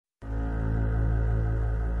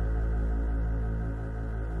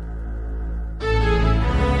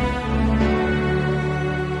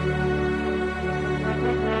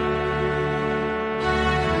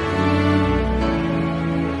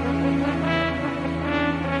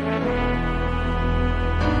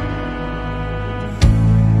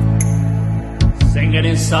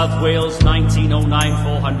in South Wales, 1909,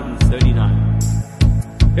 439.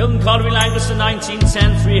 Hilton Colliery, Lancaster,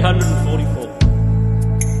 1910, 344.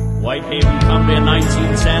 Whitehaven, Cumbria,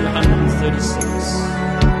 1910, 136.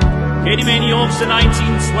 Katie Main, Yorkshire,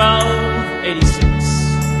 1912, 86.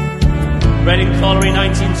 Reading Colliery,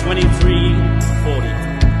 1923,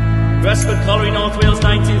 40. Gresford Colliery, North Wales,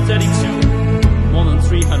 1932, more than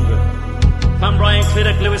 300. Cambrai,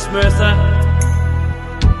 Clydach, Lewis, Merthyr,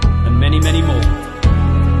 and many, many more.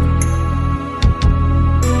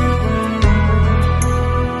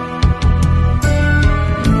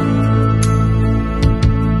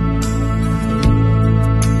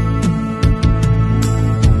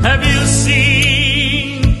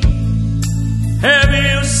 Have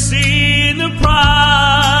you seen the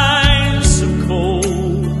price of coal?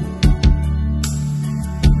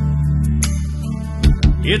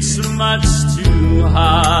 It's much too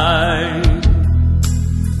high.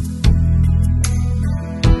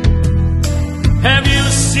 Have you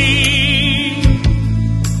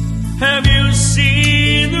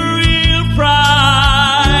seen the real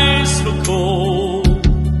price for coal?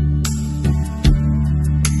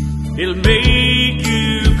 It'll make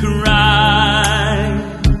you cry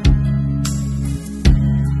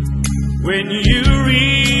when you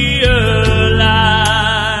realize.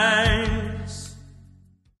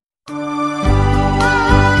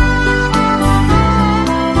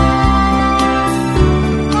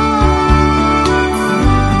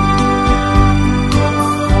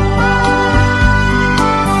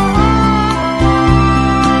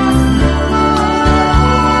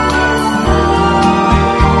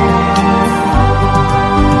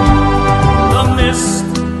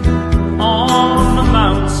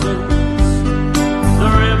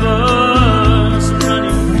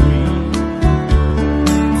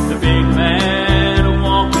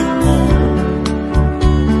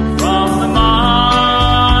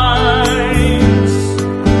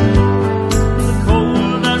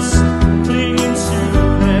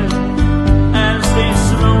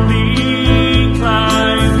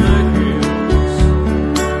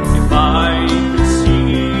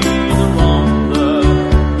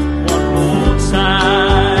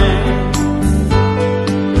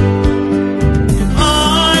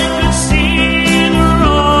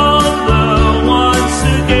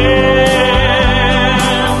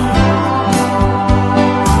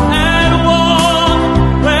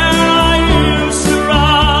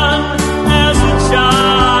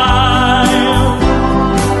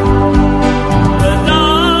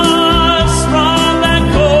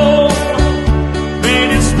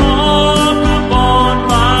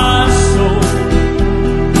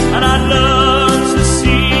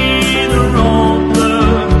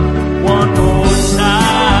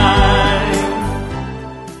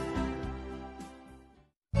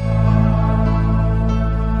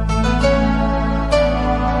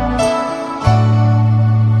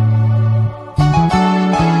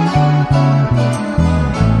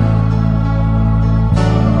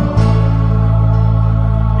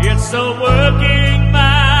 It's a working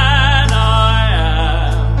man I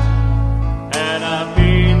am, and I've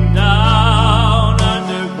been down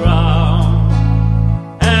underground,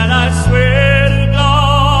 and I swear to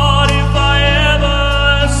God if I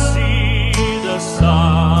ever see the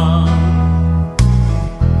sun,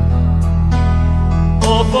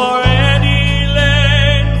 or for any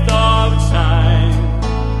length of time,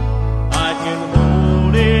 I can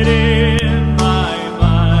hold it in my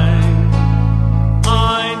mind.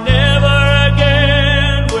 I never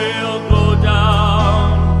again will go down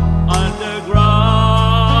underground.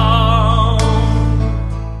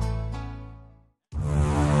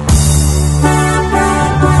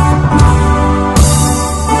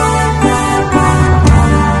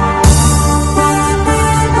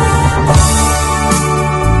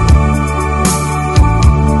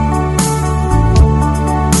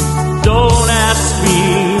 Don't ask me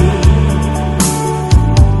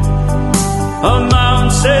a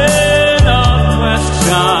mountain of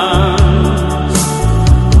questions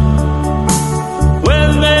when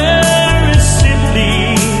there is simply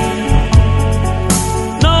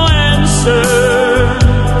no answer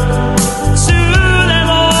to them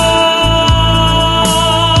all.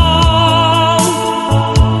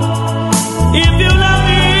 If you love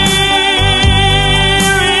me,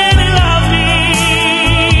 really love me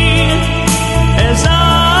as I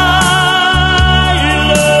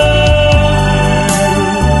love you,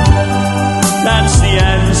 that's the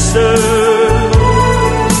answer.